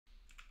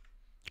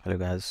Hello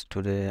guys,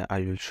 today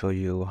I will show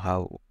you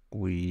how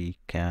we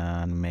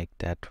can make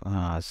that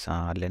as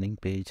a landing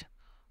page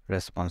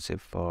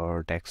responsive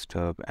for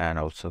desktop and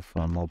also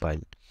for mobile.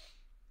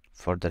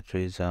 For that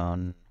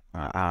reason,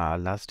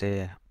 last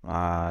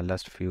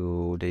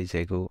few days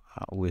ago,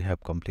 we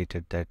have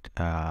completed that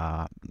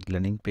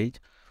landing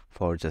page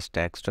for just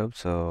desktop.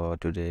 So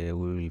today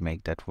we will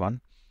make that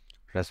one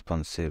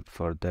responsive.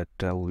 For that,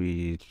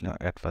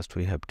 at first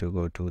we have to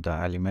go to the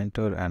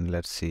Elementor and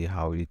let's see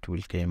how it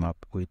will came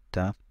up with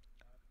the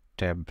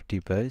tab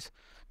device.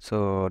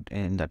 So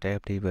in the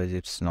tab device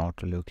it's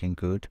not looking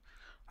good.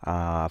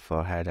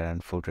 For header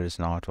and footer is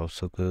not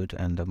also good,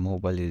 and the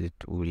mobile it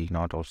will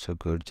not also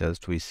good.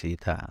 Just we see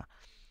the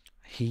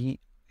he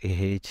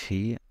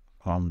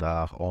from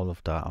the all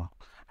of the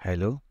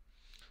hello.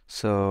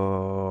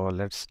 So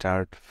let's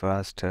start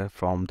first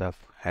from the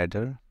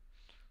header.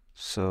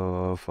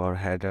 So for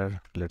header,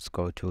 let's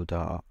go to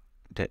the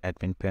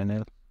admin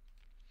panel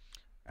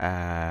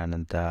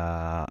and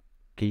the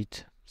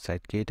kit,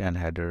 site kit and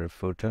header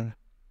footer,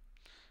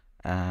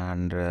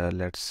 and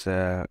let's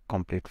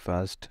complete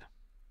first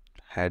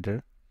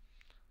header.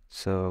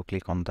 So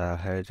click on the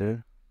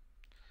header,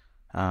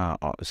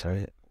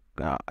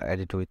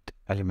 edit with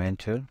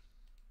Elementor,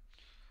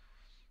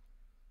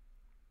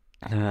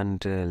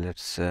 and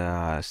let's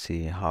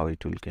see how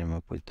it will come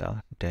up with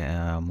the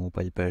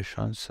mobile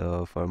version.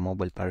 So for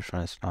mobile version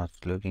it's not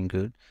looking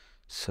good,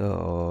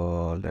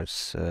 so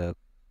let's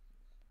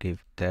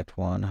give that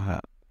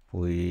one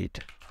with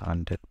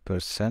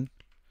 100%,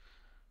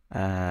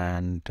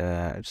 and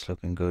it's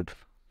looking good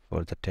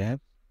for the tab.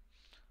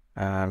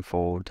 And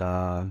for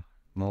the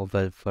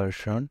mobile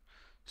version,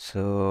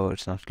 so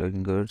it's not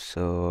looking good,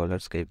 so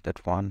let's give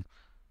that one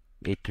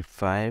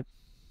 85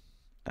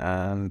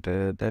 and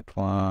that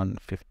one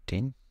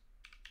 15.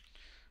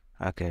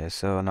 Okay,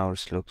 so now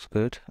it looks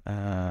good,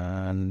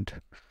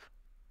 and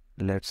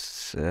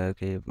let's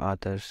give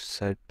other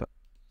side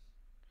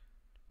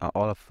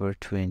all of for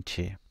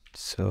 20,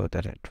 so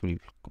that it will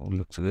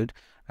looks good,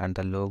 and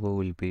the logo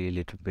will be a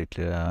little bit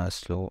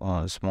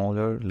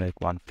smaller, like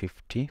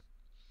 150.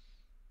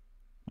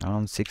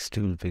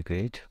 60 will be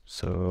great,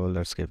 so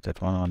let's give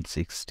that one on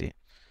 60.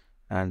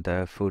 And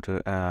the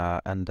footer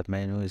and the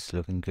menu is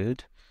looking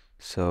good,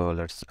 so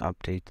let's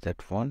update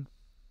that one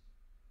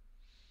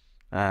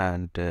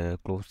and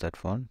close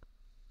that one.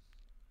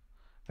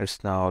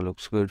 It's now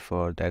looks good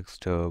for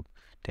desktop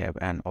tab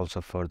and also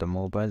for the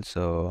mobile.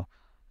 So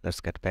let's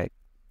get back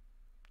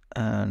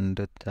and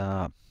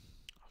the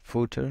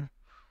footer.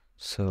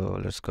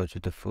 So let's go to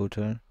the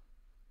footer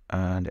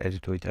and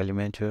edit with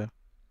Elementor.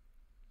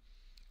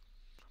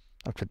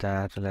 After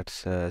that,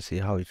 let's see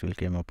how it will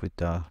come up with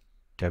the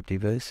tab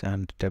device,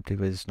 and tab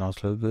device is not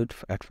so good.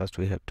 At first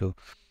we have to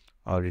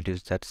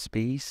reduce that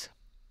space,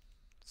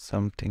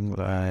 something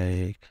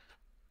like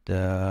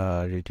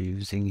the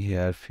reducing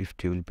here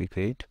 50 will be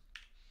great,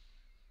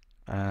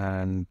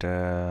 and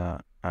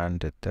that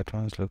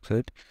one looks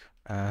good,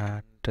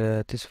 and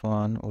this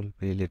one will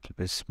be a little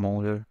bit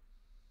smaller,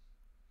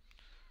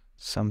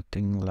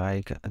 something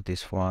like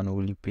this one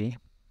will be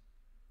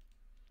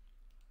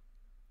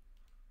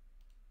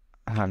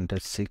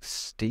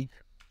 160.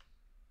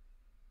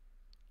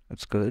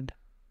 That's good,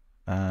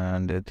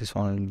 and this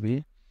one will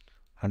be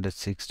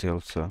 160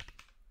 also.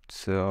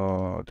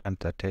 So, and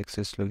the text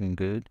is looking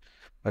good,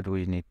 but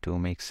we need to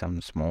make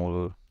some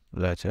smaller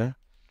letter,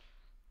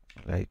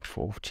 like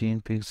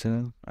 14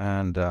 pixel,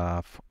 and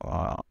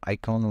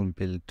icon will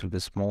be a little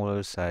bit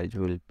smaller, size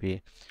will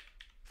be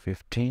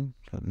 15.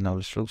 So now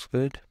this looks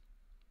good,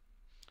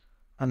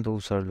 and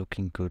those are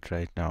looking good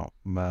right now,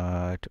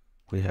 but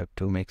we have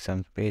to make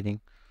some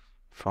padding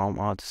from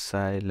other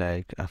side,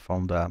 like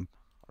from the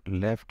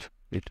left,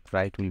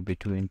 right will be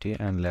 20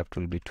 and left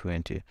will be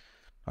 20.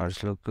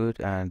 Ours look good,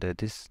 and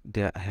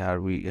here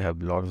we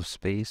have a lot of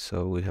space,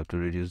 so we have to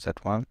reduce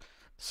that one,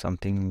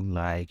 something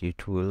like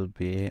it will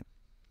be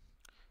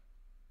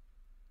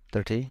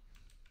 30.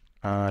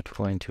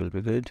 20 will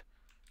be good,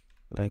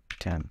 like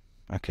 10.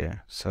 Okay,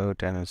 so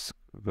 10 is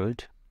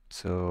good,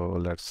 so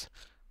let's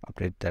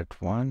update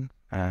that one.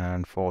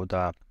 And for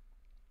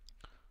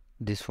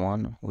this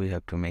one we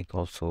have to make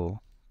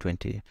also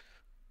 20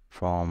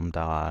 from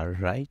the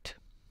right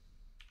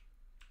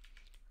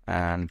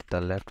and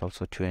the left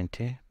also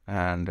 20.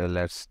 And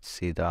let's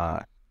see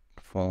the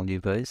phone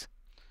device.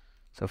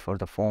 So for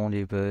the phone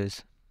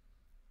device,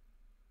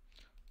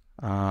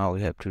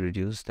 we have to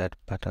reduce that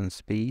button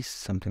space,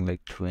 something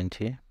like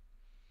 20,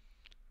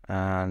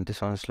 and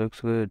this one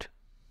looks good,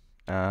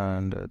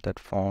 and that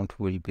font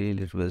will be a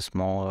little bit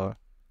smaller,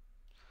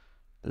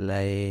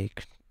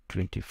 like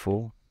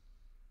 24,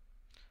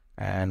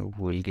 and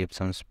we'll give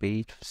some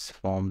space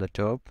from the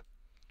top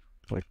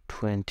with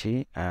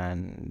 20,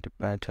 and the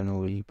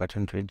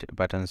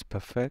button is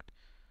perfect.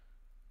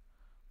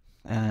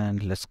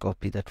 And let's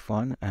copy that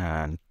one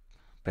and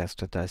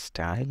paste the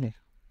style,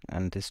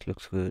 and this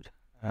looks good.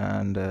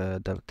 And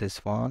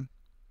this one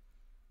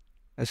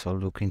It's all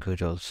looking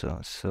good also.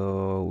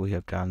 So we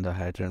have done the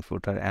header and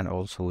footer, and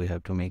also we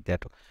have to make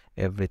that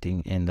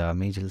everything in the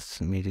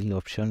middle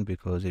option,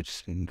 because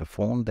it's in the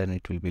phone, then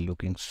it will be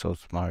looking so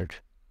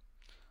smart.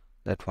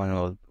 That one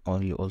will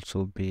only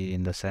also be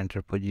in the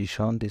center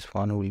position. This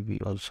one will be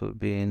also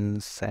be in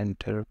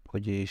center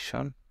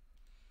position.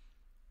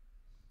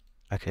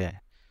 Okay,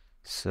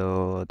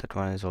 so that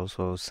one is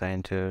also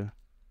center,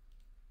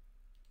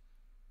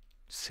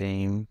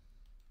 same,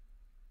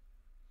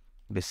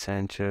 be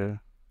center.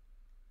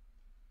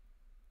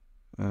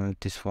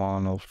 This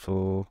one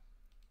also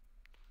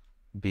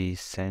be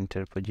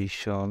center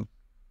position.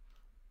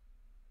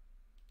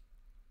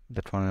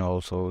 That one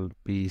also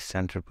be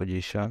center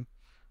position,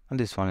 and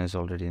this one is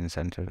already in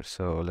center.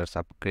 So let's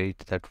upgrade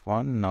that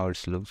one. Now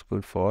it looks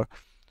good for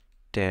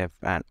tab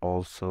and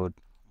also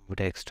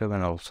desktop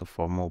and also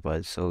for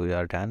mobile. So we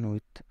are done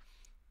with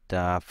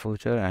the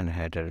footer and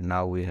header.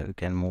 Now we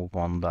can move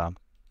on the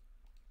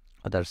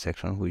other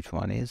section, which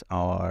one is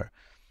our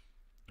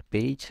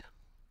page,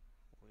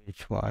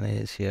 which one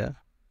is here.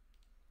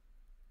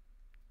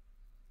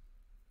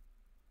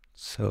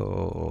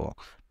 So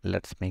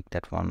let's make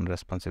that one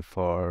responsive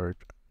for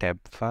tab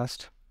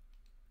first.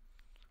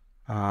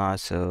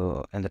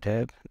 So in the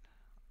tab,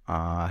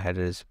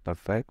 header is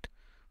perfect,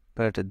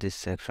 but this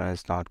section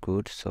is not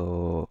good,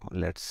 so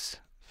let's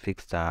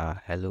fix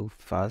the hello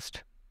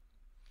first.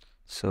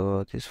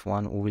 So this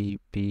one will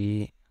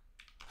be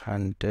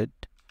 100,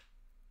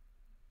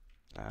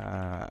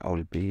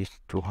 will be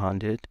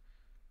 200.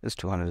 This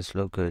 200 is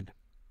look good.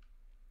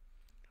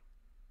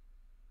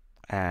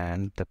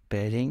 And the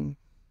padding,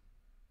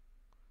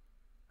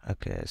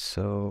 okay,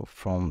 so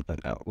from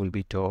the will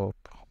be top,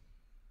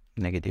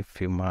 negative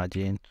few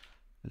margin,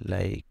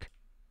 like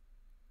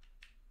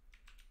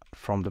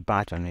from the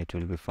button, it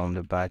will be from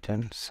the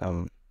button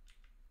some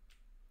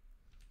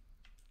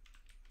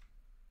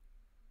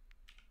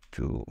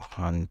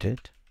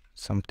 200,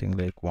 something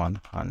like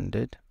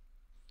 100.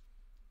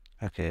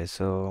 Okay,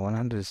 so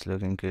 100 is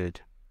looking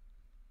good.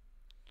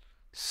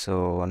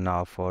 So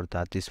now for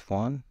that, this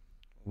one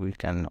we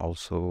can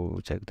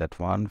also check that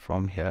one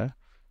from here,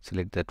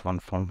 select that one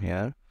from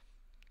here,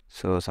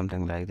 so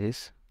something like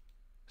this.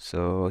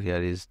 So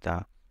here is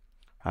the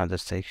other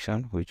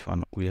section, which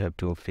one we have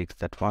to fix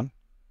that one.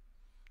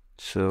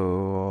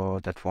 So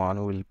that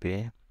one will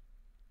be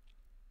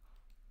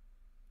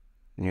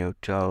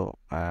neutral,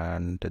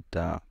 and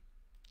the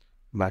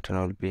button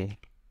will be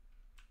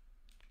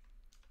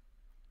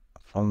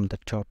from the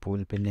top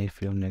will be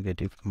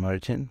negative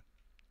margin,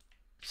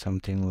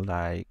 something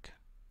like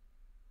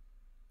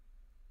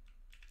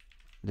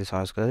this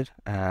one is good.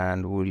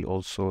 And we'll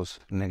also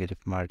negative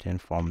margin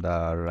from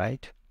the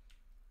right.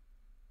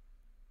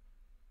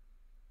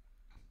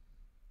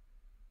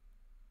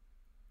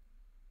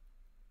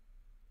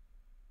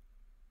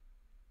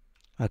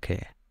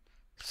 Okay,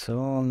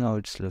 so now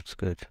it looks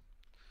good.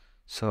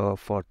 So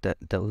for the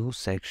those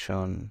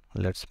section,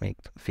 let's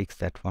fix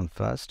that one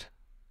first.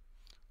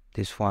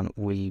 This one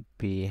will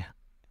be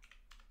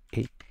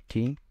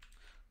 80,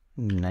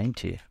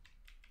 90,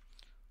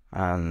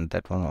 and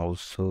that one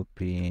also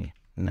be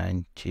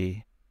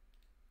 90,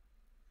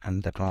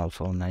 and that one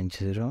also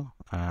 90,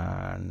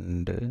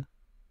 and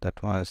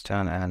that one is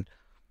done. And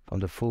from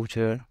the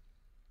footer,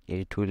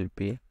 it will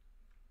be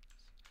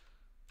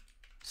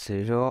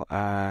 0,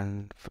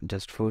 and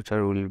just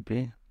footer will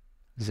be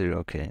 0.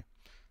 Okay,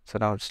 so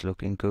now it's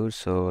looking good.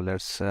 So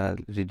let's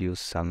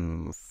reduce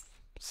some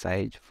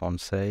size, font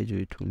size.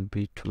 It will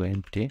be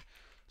 20,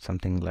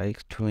 something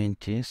like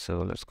 20.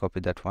 So let's copy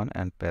that one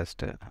and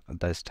paste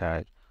the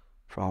style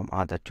from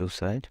other two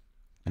side.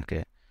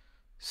 Okay,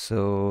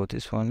 so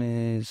this one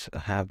is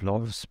have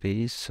lot of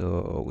space,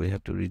 so we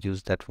have to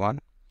reduce that one.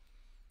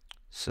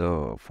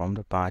 So from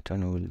the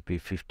button will be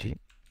 50,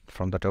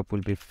 from the top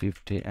will be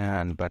 50,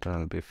 and button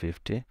will be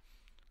 50,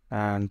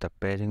 and the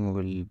padding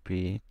will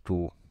be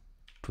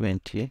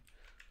 20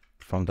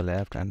 from the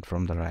left and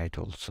from the right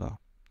also.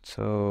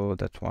 So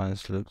that one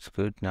looks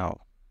good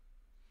now.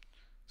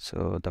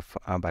 So the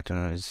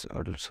button is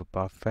also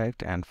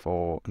perfect, and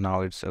for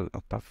now it's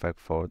perfect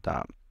for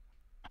the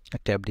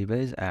tab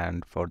device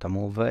and for the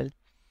mobile.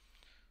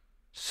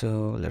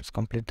 So let's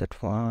complete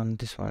that one.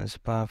 This one is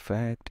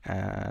perfect,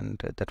 and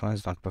that one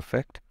is not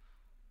perfect.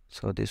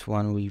 So this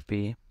one will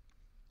be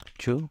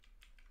 2,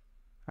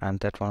 and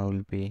that one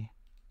will be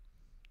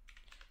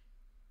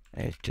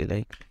 80,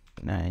 like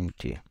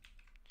 90,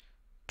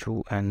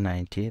 2 and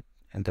 90,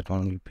 and that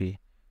one will be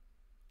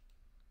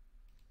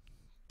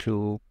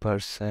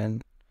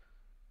 2%.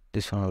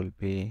 This one will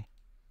be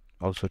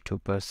also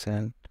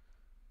 2%.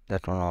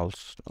 That one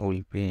also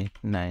will be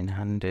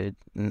 900,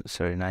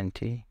 sorry,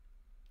 90,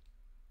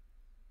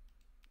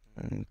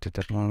 and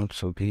that one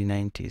also be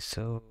 90.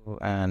 So,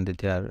 and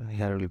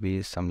here will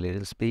be some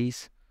little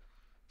space,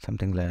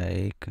 something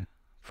like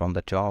from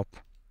the top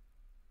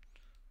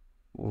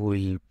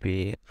will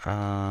be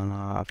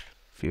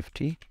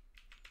 50,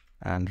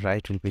 and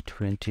right will be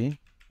 20,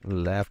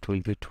 left will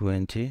be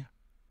 20,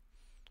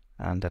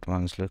 and that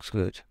one looks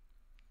good.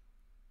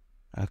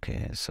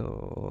 Okay,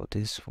 so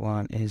this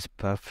one is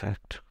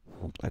perfect.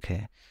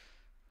 Okay,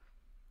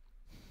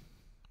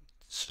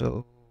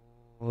 so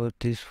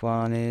this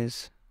one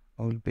is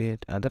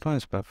albeit that one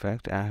is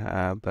perfect,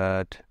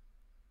 but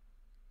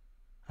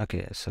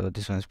okay, so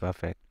this one is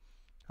perfect.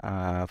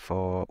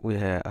 For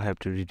I have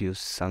to reduce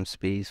some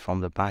space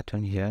from the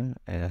button here.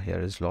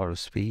 Here is a lot of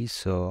space,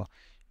 so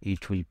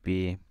it will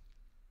be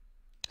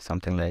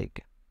something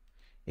like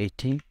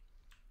 80.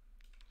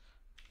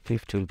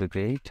 50 will be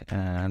great,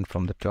 and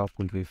from the top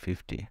will be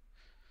 50.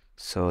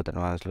 So that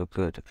one's look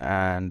good,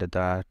 and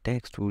the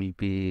text will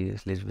be a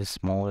little bit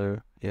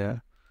smaller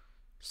here,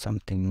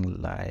 something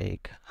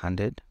like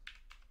 100.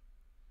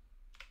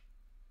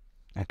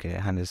 Okay,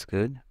 100 is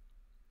good,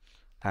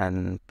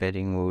 and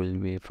padding will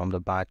be from the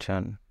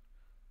button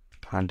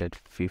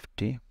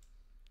 150.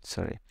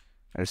 Sorry,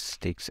 it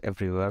sticks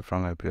everywhere,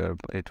 from everywhere,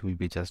 but it will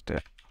be just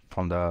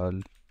from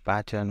the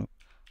button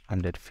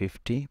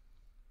 150,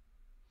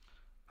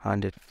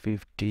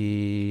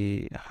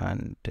 150,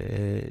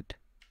 198,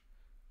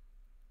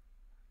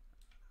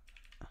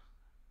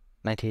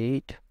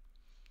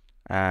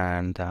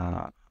 and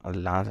the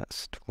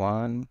last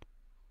one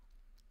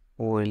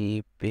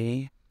will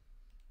be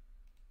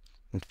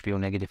few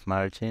negative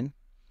margin.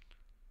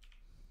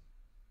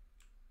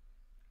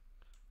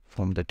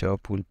 From the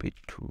top will be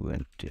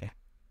 20.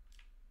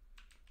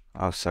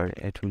 Oh, sorry,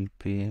 it will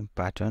be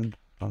pattern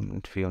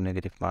from few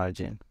negative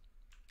margin.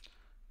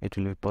 It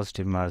will be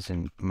positive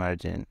margin.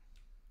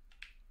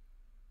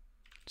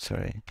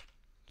 Sorry,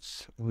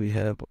 so we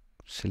have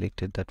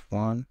selected that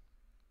one.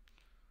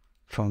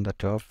 From the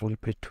top will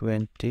be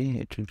 20.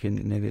 It will be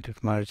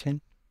negative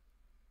margin.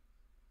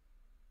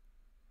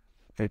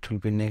 It will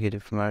be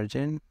negative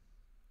margin,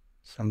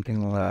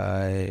 something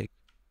like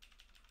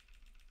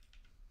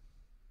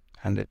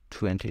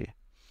 120.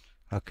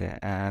 Okay,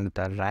 and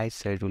the right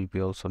side will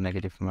be also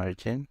negative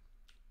margin.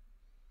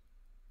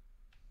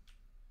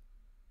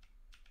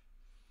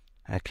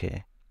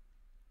 Okay,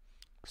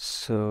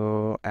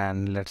 so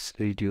and let's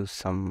reduce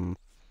some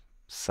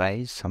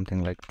size,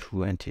 something like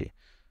 20.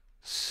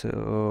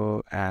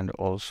 So, and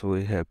also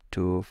we have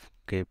to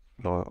keep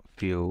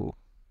few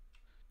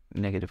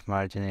negative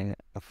margining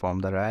from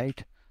the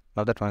right.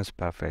 Now that one is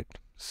perfect,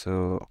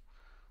 so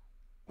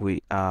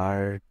we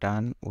are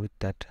done with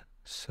that.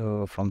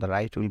 So from the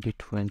right will be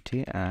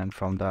 20, and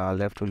from the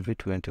left will be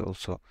 20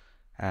 also,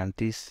 and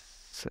this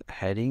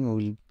heading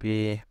will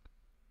be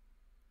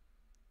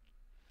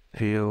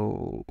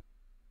few.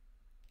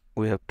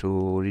 We have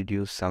to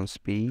reduce some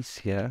space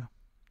here,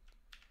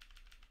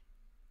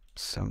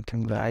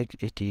 something like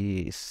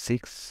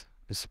 86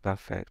 is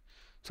perfect.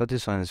 So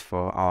this one is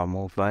for our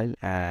mobile,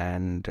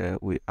 and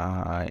we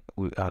are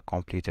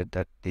completed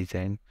that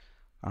design.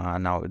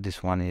 Now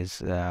this one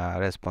is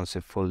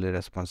responsive, fully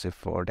responsive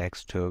for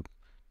desktop,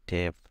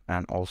 tab,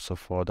 and also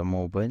for the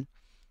mobile.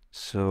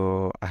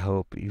 So I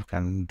hope you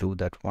can do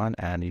that one,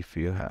 and if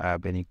you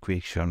have any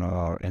question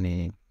or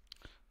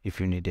if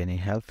you need any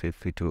help, feel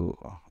free to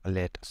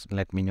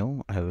let me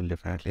know. I will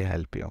definitely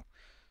help you.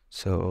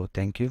 So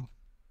thank you.